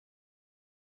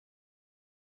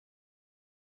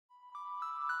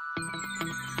Hey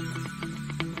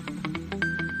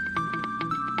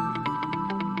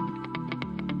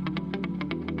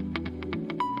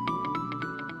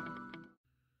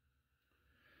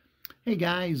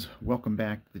guys, welcome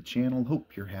back to the channel.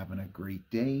 Hope you're having a great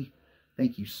day.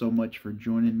 Thank you so much for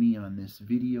joining me on this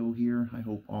video here. I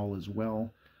hope all is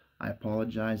well. I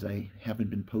apologize, I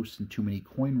haven't been posting too many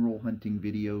coin roll hunting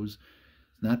videos.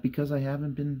 It's not because I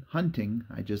haven't been hunting,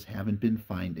 I just haven't been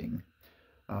finding.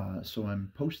 So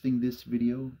I'm posting this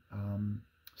video,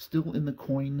 still in the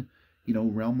coin,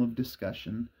 realm of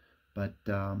discussion. But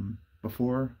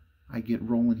before I get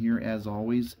rolling here, as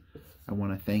always, I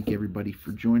want to thank everybody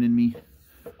for joining me.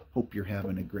 Hope you're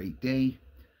having a great day.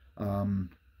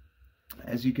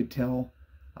 As you could tell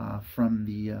from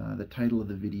the title of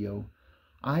the video,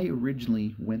 I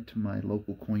originally went to my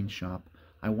local coin shop.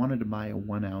 I wanted to buy a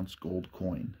 1 ounce gold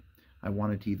coin. I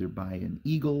wanted to either buy an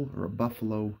eagle or a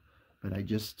buffalo, but I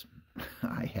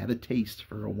had a taste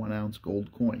for a 1 ounce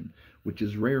gold coin, which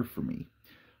is rare for me.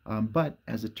 But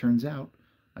as it turns out,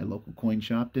 my local coin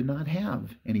shop did not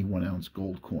have any 1 ounce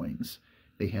gold coins.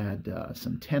 They had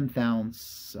some 1/10 ounce,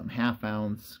 some 1/2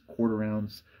 ounce, 1/4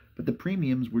 ounce, but the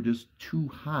premiums were just too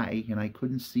high and I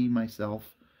couldn't see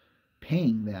myself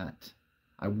paying that.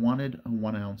 I wanted a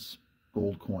 1 ounce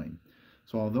gold coin.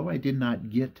 So although I did not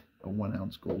get a 1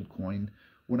 ounce gold coin,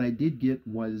 what I did get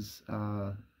was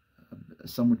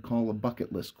some would call a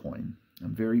bucket list coin.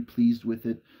 I'm very pleased with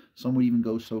it. Some would even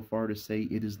go so far to say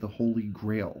it is the holy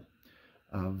grail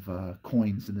of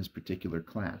coins in this particular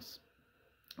class.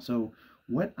 So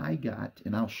what I got,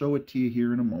 and I'll show it to you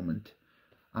here in a moment,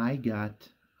 I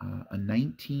got a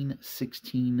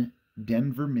 1916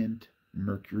 Denver Mint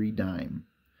Mercury dime.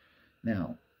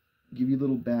 Now, give you a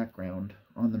little background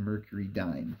on the Mercury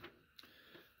dime.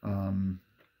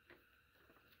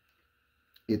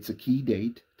 It's a key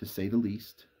date, to say the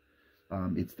least.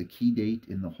 It's the key date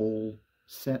in the whole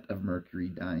set of Mercury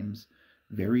dimes.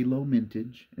 Very low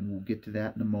mintage, and we'll get to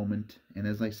that in a moment. And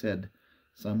as I said,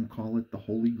 some call it the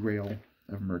holy grail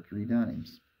of Mercury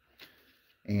dimes.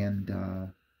 And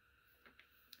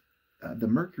the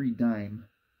Mercury dime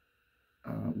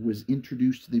was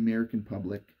introduced to the American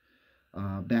public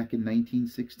back in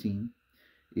 1916.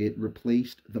 It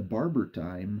replaced the barber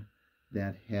dime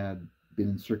that had been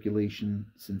in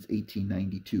circulation since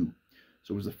 1892.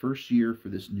 So it was the first year for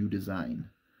this new design.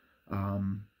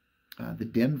 The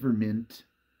Denver Mint,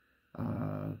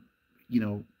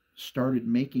 started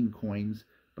making coins,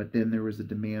 but then there was a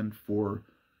demand for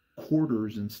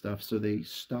quarters and stuff, so they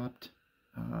stopped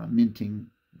minting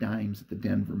dimes at the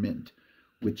Denver Mint,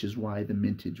 which is why the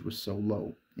mintage was so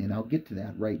low. And I'll get to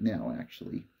that right now,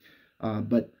 actually.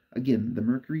 But again, the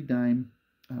Mercury dime,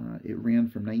 it ran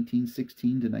from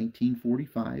 1916 to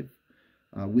 1945,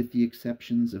 with the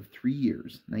exceptions of 3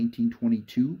 years,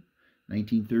 1922,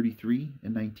 1933,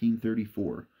 and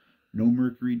 1934. No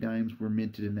Mercury dimes were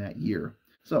minted in that year.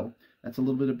 So that's a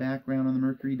little bit of background on the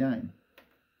Mercury dime.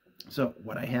 So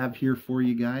what I have here for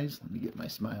you guys, let me get my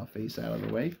smile face out of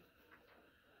the way.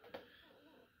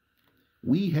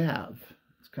 We have,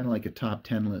 it's kind of like a top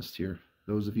 10 list here,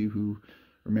 those of you who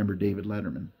remember David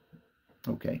Letterman.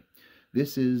 Okay,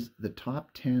 this is the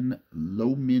top 10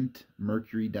 low mint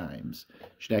Mercury dimes.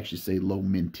 Should actually say low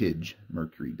mintage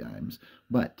Mercury dimes.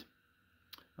 But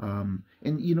and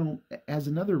as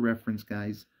another reference,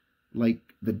 guys,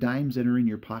 like the dimes that are in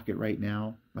your pocket right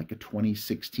now, like a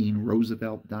 2016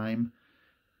 Roosevelt dime,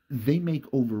 they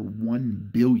make over 1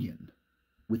 billion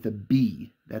with a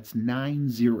B. That's 9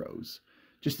 zeros.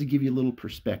 Just to give you a little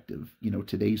perspective,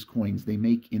 today's coins, they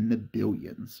make in the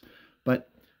billions. But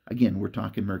again, we're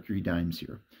talking Mercury dimes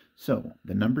here. So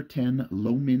the number 10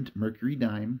 low mint Mercury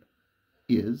dime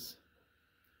is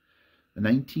the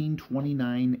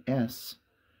 1929 S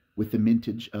with a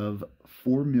mintage of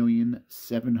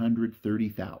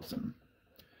 4,730,000.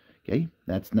 Okay,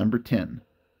 that's number 10.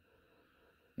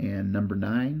 And number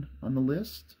 9 on the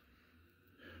list,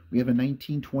 we have a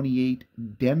 1928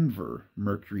 Denver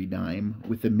Mercury dime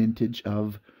with a mintage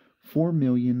of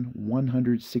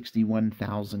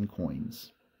 4,161,000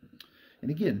 coins. And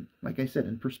again, like I said,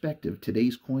 in perspective,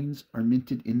 today's coins are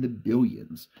minted in the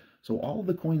billions. So all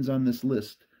the coins on this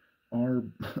list are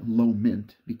low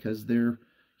mint because they're,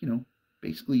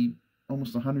 basically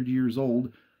almost 100 years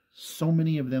old. So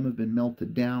many of them have been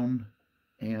melted down,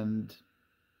 and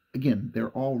again, they're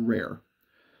all rare.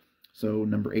 So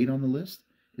number 8 on the list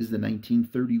is the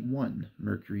 1931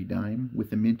 Mercury dime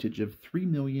with a mintage of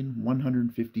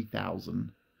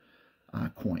 3,150,000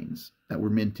 coins that were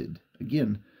minted.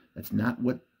 Again, that's not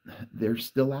what they're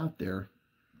still out there.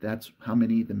 That's how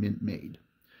many the mint made.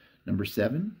 Number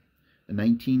 7, the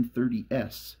 1930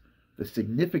 S the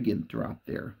significant drop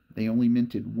there. They only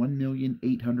minted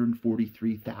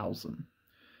 1,843,000.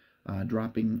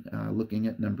 Dropping, looking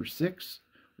at number 6,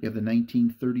 we have the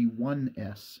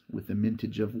 1931S with a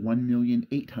mintage of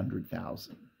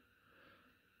 1,800,000.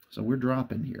 So we're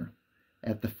dropping here.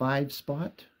 At the 5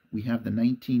 spot, we have the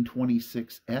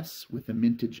 1926S with a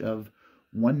mintage of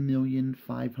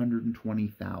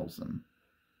 1,520,000.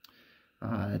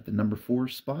 At the number 4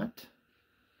 spot,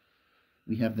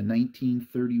 we have the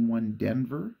 1931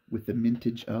 Denver with a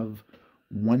mintage of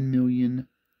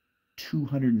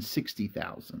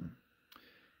 1,260,000.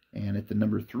 And at the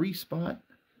number 3 spot,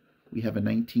 we have a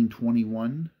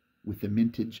 1921 with a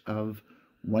mintage of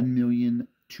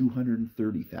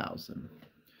 1,230,000.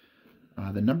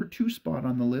 The number 2 spot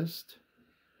on the list,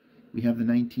 we have the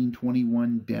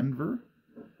 1921 Denver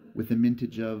with a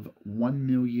mintage of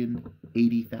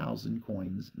 1,080,000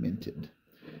 coins minted.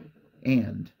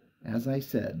 And as I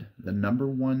said, the number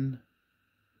 1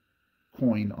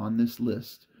 coin on this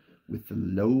list with the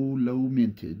low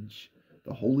mintage,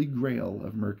 the holy grail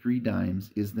of Mercury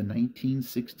dimes, is the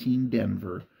 1916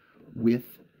 Denver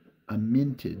with a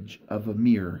mintage of a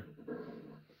mere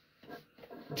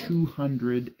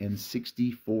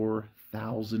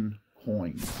 264,000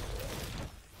 coins.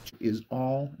 Is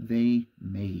all they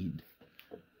made.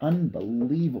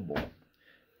 Unbelievable.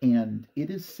 And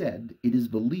it is said, it is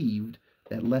believed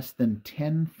that less than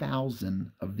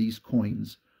 10,000 of these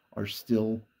coins are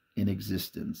still in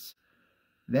existence.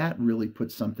 That really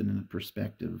puts something in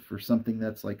perspective. For something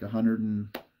that's like 6-7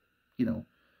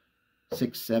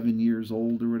 years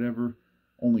old or whatever,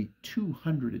 only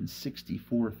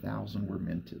 264,000 were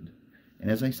minted.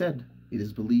 And as I said, it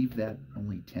is believed that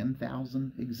only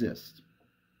 10,000 exist.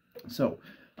 So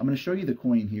I'm going to show you the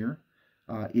coin here.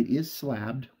 It is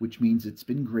slabbed, which means it's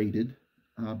been graded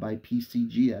by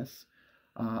PCGS.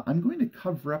 I'm going to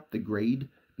cover up the grade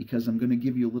because I'm going to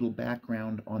give you a little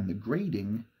background on the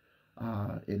grading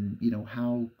and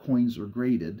how coins are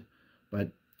graded.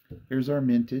 But here's our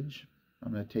mintage.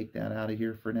 I'm going to take that out of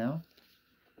here for now,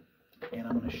 and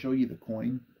I'm going to show you the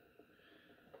coin.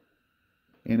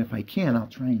 And if I can, I'll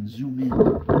try and zoom in.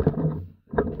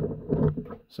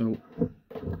 So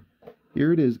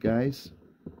here it is, guys.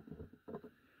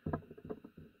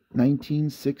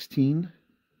 1916.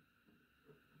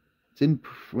 It's in,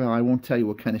 well, I won't tell you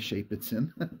what kind of shape it's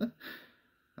in.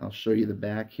 I'll show you the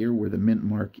back here where the mint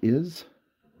mark is.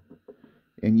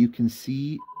 And you can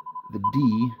see the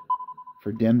D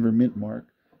for Denver mint mark.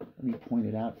 Let me point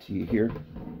it out to you here.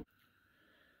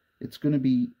 It's going to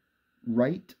be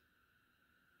right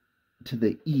to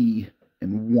the E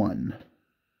in 1.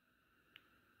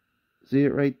 See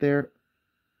it right there?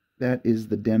 That is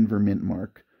the Denver mint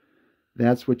mark.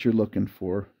 That's what you're looking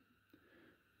for.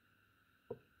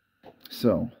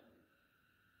 So,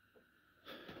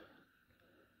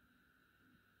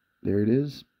 there it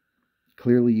is.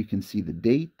 Clearly you can see the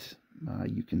date.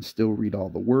 You can still read all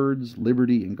the words.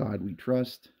 Liberty in God we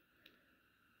trust.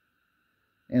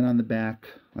 And on the back,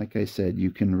 like I said,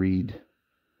 you can read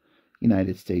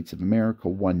United States of America,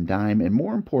 1 dime. And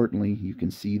more importantly, you can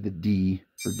see the D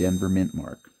for Denver mint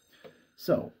mark.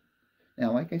 So,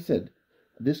 now like I said,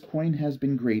 this coin has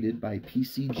been graded by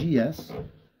PCGS.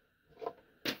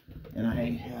 And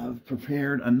I have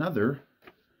prepared another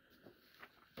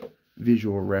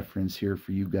visual reference here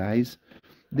for you guys.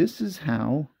 This is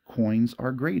how coins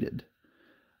are graded.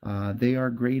 They are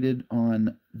graded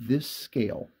on this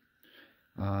scale.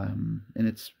 And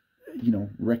it's,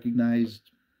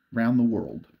 recognized around the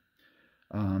world.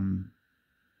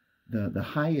 The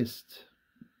highest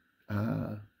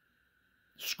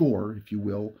score, if you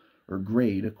will, or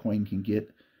grade a coin can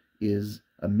get is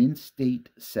a mint state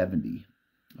 70.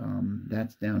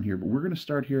 That's down here, but we're going to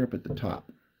start here up at the top.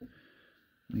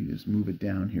 Let me just move it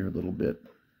down here a little bit.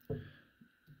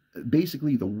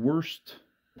 Basically, the worst,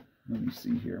 let me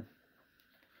see here.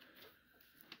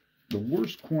 The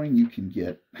worst coin you can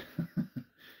get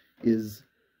is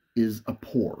a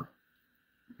poor,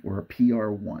 or a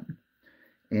PR1.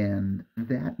 And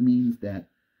that means that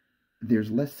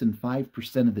there's less than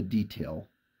 5% of the detail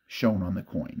shown on the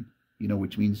coin.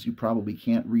 Which means you probably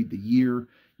can't read the year,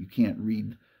 you can't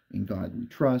read In God We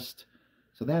Trust.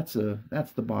 So that's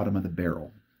the bottom of the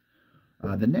barrel.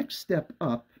 The next step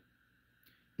up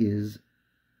is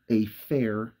a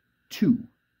fair 2.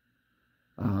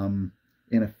 And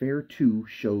a fair 2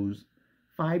 shows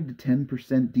 5 to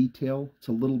 10% detail. It's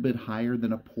a little bit higher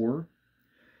than a poor.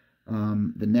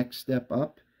 The next step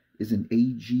up is an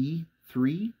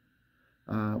AG3,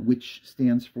 which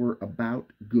stands for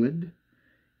about good.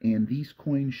 And these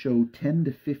coins show 10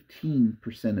 to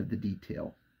 15% of the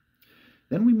detail.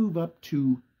 Then we move up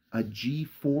to a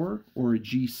G4 or a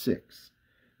G6.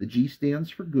 The G stands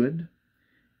for good,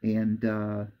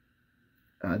 and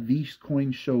these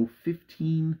coins show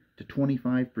 15 to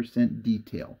 25%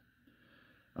 detail.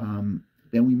 Then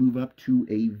we move up to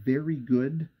a very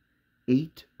good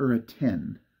 8 or a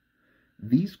 10.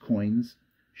 These coins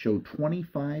show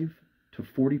 25 to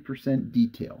 40%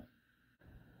 detail.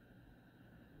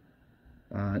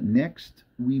 Next,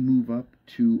 we move up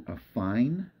to a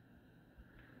fine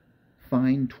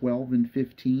 12 and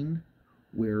 15,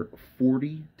 where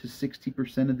 40 to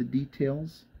 60% of the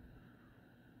details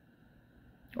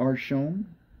are shown.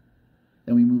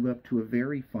 Then we move up to a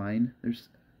very fine. There's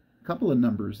a couple of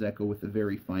numbers that go with a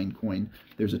very fine coin.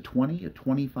 There's a 20, a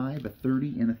 25, a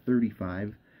 30, and a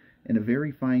 35. And a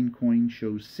very fine coin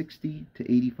shows 60 to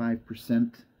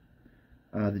 85%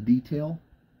 the detail.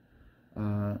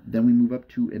 Then we move up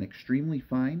to an extremely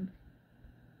fine,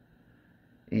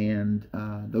 and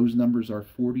those numbers are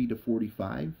 40 to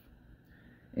 45.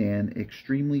 And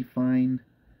extremely fine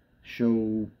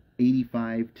show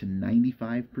 85 to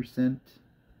 95%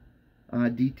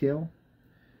 detail.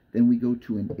 Then we go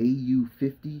to an AU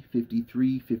 50,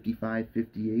 53, 55,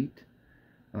 58.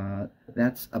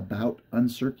 That's about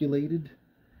uncirculated,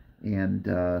 and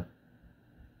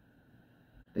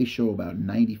they show about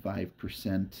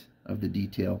 95% of the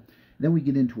detail. Then we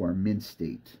get into our mint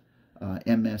state,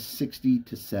 MS 60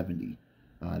 to 70.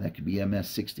 That could be MS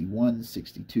 61,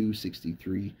 62,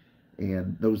 63,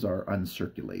 and those are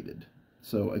uncirculated.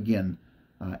 So again,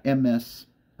 MS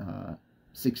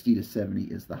 60 to 70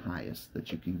 is the highest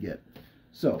that you can get.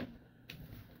 So,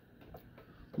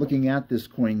 looking at this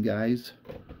coin, guys,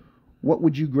 what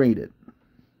would you grade it?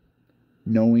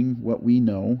 Knowing what we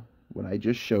know, what I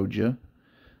just showed you.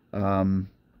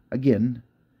 Again,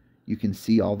 you can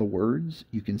see all the words,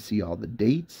 you can see all the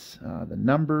dates, the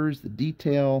numbers, the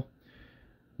detail.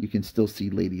 You can still see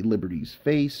Lady Liberty's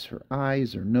face, her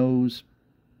eyes, her nose.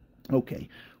 Okay,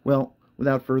 well,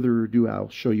 without further ado, I'll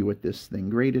show you what this thing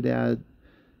graded at.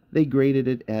 They graded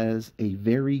it as a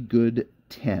very good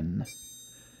 10.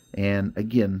 And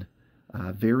again,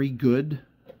 very good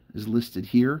is listed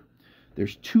here.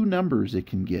 There's two numbers it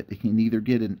can get. It can either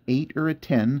get an 8 or a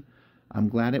 10. I'm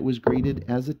glad it was graded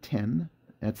as a 10.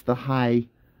 That's the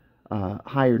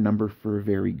higher number for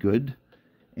very good.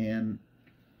 And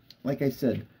like I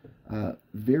said,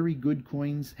 very good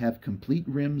coins have complete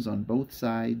rims on both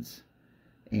sides.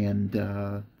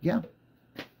 And yeah,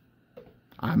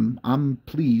 I'm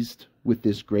pleased with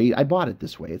this grade. I bought it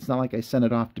this way. It's not like I sent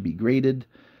it off to be graded.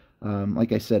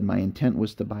 Like I said, my intent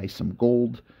was to buy some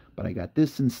gold, but I got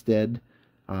this instead.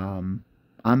 I'm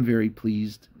very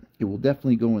pleased. It will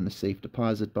definitely go in the safe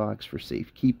deposit box for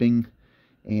safekeeping.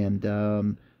 And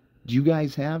do you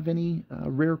guys have any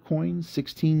rare coins,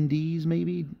 16Ds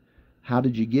maybe? How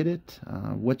did you get it?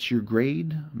 What's your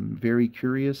grade? I'm very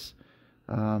curious.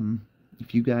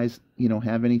 If you guys,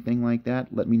 have anything like that,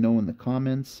 let me know in the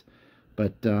comments.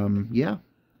 But yeah,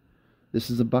 this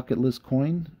is a bucket list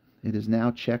coin. It is now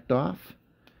checked off,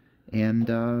 and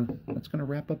that's going to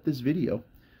wrap up this video.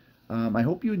 I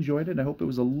hope you enjoyed it. I hope it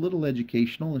was a little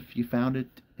educational. If you found it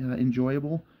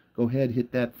enjoyable, go ahead,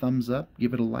 hit that thumbs up,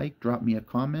 give it a like, drop me a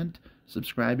comment,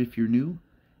 subscribe if you're new,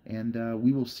 and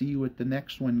we will see you at the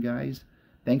next one, guys.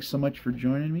 Thanks so much for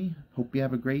joining me. Hope you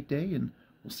have a great day, and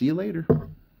we'll see you later.